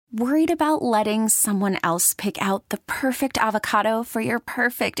Worried about letting someone else pick out the perfect avocado for your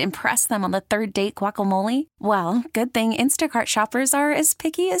perfect impress them on the third date guacamole? Well, good thing Instacart shoppers are as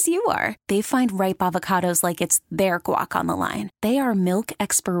picky as you are. They find ripe avocados like it's their guac on the line. They are milk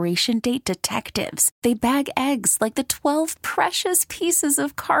expiration date detectives. They bag eggs like the 12 precious pieces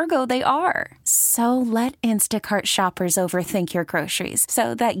of cargo they are. So let Instacart shoppers overthink your groceries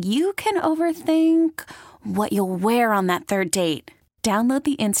so that you can overthink what you'll wear on that third date. Download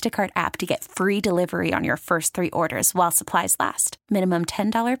the Instacart app to get free delivery on your first 3 orders while supplies last. Minimum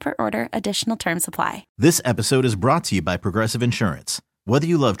 $10 per order. Additional terms apply. This episode is brought to you by Progressive Insurance. Whether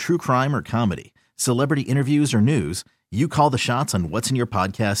you love true crime or comedy, celebrity interviews or news, you call the shots on what's in your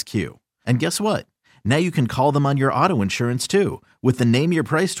podcast queue. And guess what? Now you can call them on your auto insurance too with the Name Your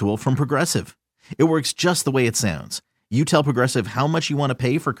Price tool from Progressive. It works just the way it sounds. You tell Progressive how much you want to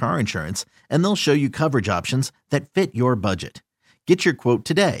pay for car insurance, and they'll show you coverage options that fit your budget. Get your quote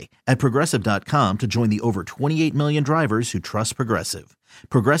today at Progressive.com to join the over 28 million drivers who trust Progressive.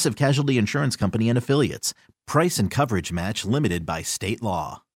 Progressive Casualty Insurance Company and Affiliates. Price and coverage match limited by state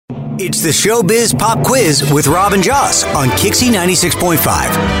law. It's the Showbiz Pop Quiz with Rob and Joss on KYXY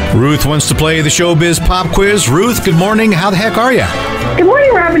 96.5. Ruth wants to play the Showbiz Pop Quiz. Ruth, good morning. How the heck are you? Good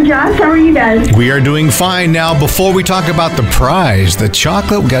morning, Rob and Joss. How are you guys? We are doing fine. Now, before we talk about the prize, the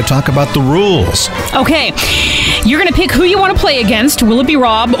chocolate, we got to talk about the rules. Okay, you're going to pick who you want to play against. Will it be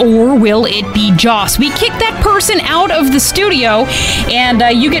Rob or will it be Joss? We kick that person out of the studio,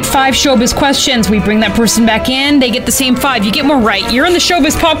 and you get 5 Showbiz questions. We bring that person back in. They get the same 5. You get more right. You're in the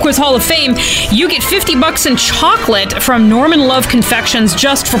Showbiz Pop Quiz Hall of Fame. You get $50 in chocolate from Norman Love Confections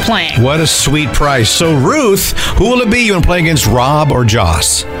just for playing. What a sweet prize. So, Ruth, who will it be? You want to play against Rob or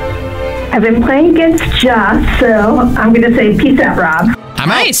Joss? I've been playing against Joss, so I'm going to say peace out, Rob.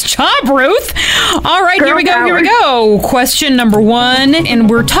 Nice job, Ruth. All right, Girl here we power. go. Question number 1. And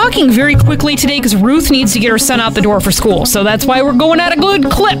we're talking very quickly today because Ruth needs to get her son out the door for school. So that's why we're going at a good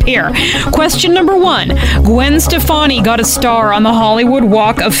clip here. Question number 1. Gwen Stefani got a star on the Hollywood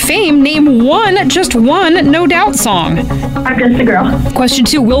Walk of Fame. Name just one No Doubt song. I'm just a girl. Question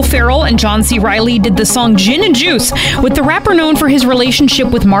 2. Will Ferrell and John C. Reilly did the song Gin and Juice with the rapper known for his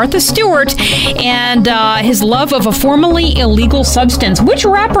relationship with Martha Stewart and his love of a formerly illegal substance. Which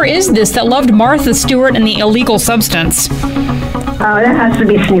rapper is this that loved Martha Stewart and the illegal substance? Oh, that has to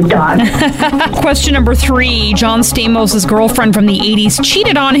be Snoop Dogg. Question number 3. John Stamos' girlfriend from the 80s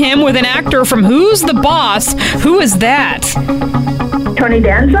cheated on him with an actor from Who's the Boss? Who is that? Tony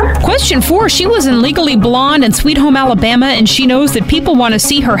Danza? Question 4. She was in Legally Blonde and Sweet Home Alabama, and she knows that people want to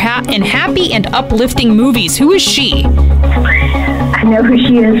see her in happy and uplifting movies. Who is she? I know who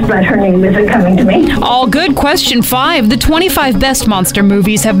she is, but her name isn't coming to me. All good. Question 5. The 25 best monster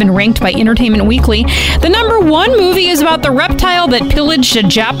movies have been ranked by Entertainment Weekly. The number 1 movie is about the reptile that pillaged a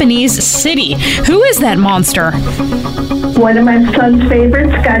Japanese city. Who is that monster? One of my son's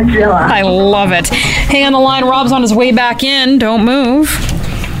favorites, Godzilla. I love it. Hang on the line. Rob's on his way back in. Don't move.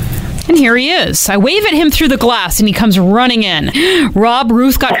 And here he is. I wave at him through the glass, and he comes running in. Rob,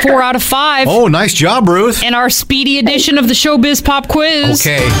 Ruth got 4 out of 5. Oh, nice job, Ruth. In our speedy edition of the Showbiz Pop Quiz.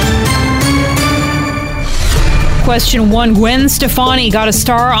 Okay. Question 1. Gwen Stefani got a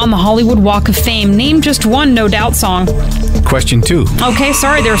star on the Hollywood Walk of Fame. Name just one No Doubt song. Question 2. Okay,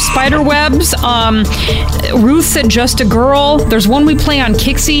 sorry, there's Spiderwebs. Ruth said Just a Girl. There's one we play on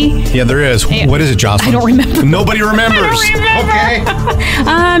KYXY. Yeah, there is. What is it, Jocelyn? I don't remember. Nobody remembers. I don't remember. Okay.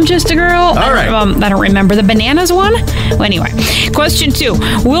 I'm just a girl. All right. I don't remember. The Bananas one? Well, anyway. Question 2.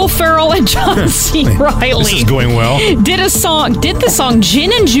 Will Ferrell and John C. Reilly This is going well. did the song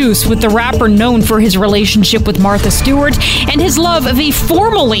Gin and Juice with the rapper known for his relationship with Martha Stewart and his love of a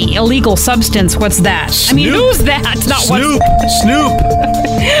formerly illegal substance. What's that? Snoop. I mean, who's that? Not Snoop.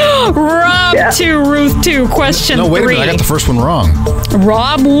 Rob 2, Ruth 2. Question 3. No, wait a minute. I got the first one wrong.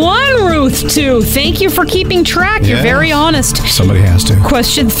 Rob 1, Ruth 2. Thank you for keeping track. You're very honest. Somebody has to.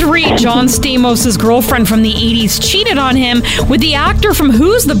 Question 3. John Stamos' girlfriend from the 80s cheated on him with the actor from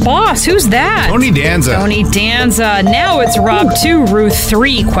Who's the Boss? Who's that? Tony Danza. Tony Danza. Now it's Rob 2, Ruth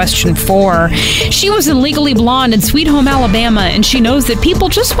 3. Question 4. She was in Legally Blonde and Sweet Home Alabama, and she knows that people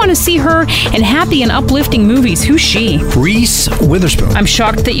just want to see her in happy and uplifting movies. Who's she? Reese Witherspoon. I'm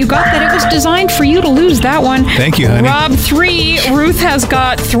shocked that you got that. It was designed for you to lose that one. Thank you, honey. Rob 3. Ruth has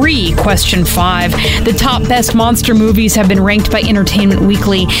got 3. Question 5. The top best monster movies have been ranked by Entertainment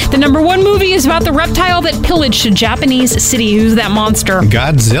Weekly. The number 1 movie is about the reptile that pillaged a Japanese city. Who's that monster?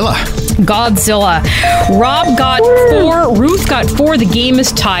 Godzilla. Godzilla. Rob got 4. Ruth got 4. The game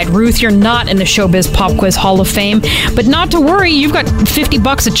is tied. Ruth, you're not in the Showbiz Pop Quiz Hall of Fame. But not to worry, you've got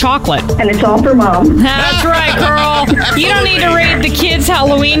 $50 of chocolate. And it's all for Mom. That's right, girl. You don't need to rate the kids'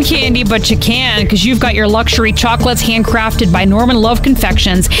 Halloween candy, but you can, because you've got your luxury chocolates handcrafted by Norman Love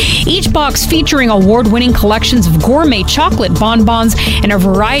Confections. Each box featuring award-winning collections of gourmet chocolate bonbons in a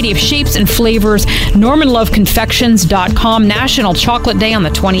variety of shapes and flavors. NormanLoveConfections.com. National Chocolate Day on the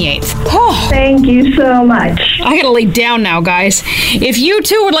 28th. Oh, Thank you so much. I gotta lay down now, guys. If you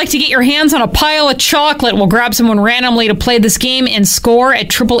too would like to get your hands on a pile of chocolate, we'll grab someone randomly to play this game and score at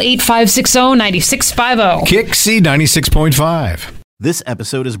 888-560-9650. KYXY 96.5. This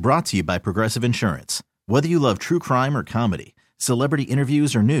episode is brought to you by Progressive Insurance. Whether you love true crime or comedy, celebrity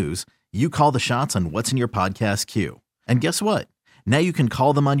interviews or news, you call the shots on what's in your podcast queue. And guess what? Now you can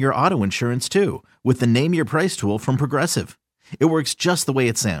call them on your auto insurance too with the Name Your Price tool from Progressive. It works just the way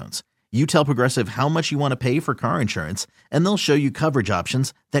it sounds. You tell Progressive how much you want to pay for car insurance, and they'll show you coverage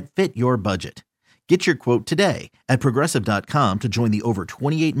options that fit your budget. Get your quote today at Progressive.com to join the over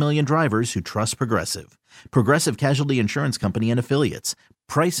 28 million drivers who trust Progressive. Progressive Casualty Insurance Company and Affiliates.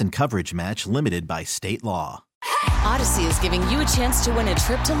 Price and coverage match limited by state law. Odyssey is giving you a chance to win a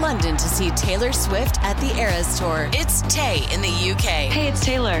trip to London to see Taylor Swift at the Eras Tour. It's Tay in the UK. Hey, it's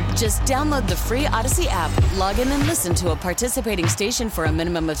Taylor. Just download the free Odyssey app, log in and listen to a participating station for a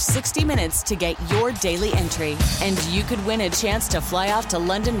minimum of 60 minutes to get your daily entry. And you could win a chance to fly off to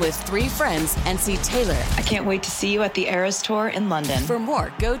London with 3 friends and see Taylor. I can't wait to see you at the Eras Tour in London. For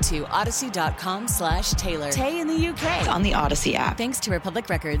more, go to odyssey.com/Taylor. Tay in the UK. It's on the Odyssey app. Thanks to Republic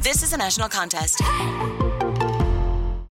Records. This is a national contest.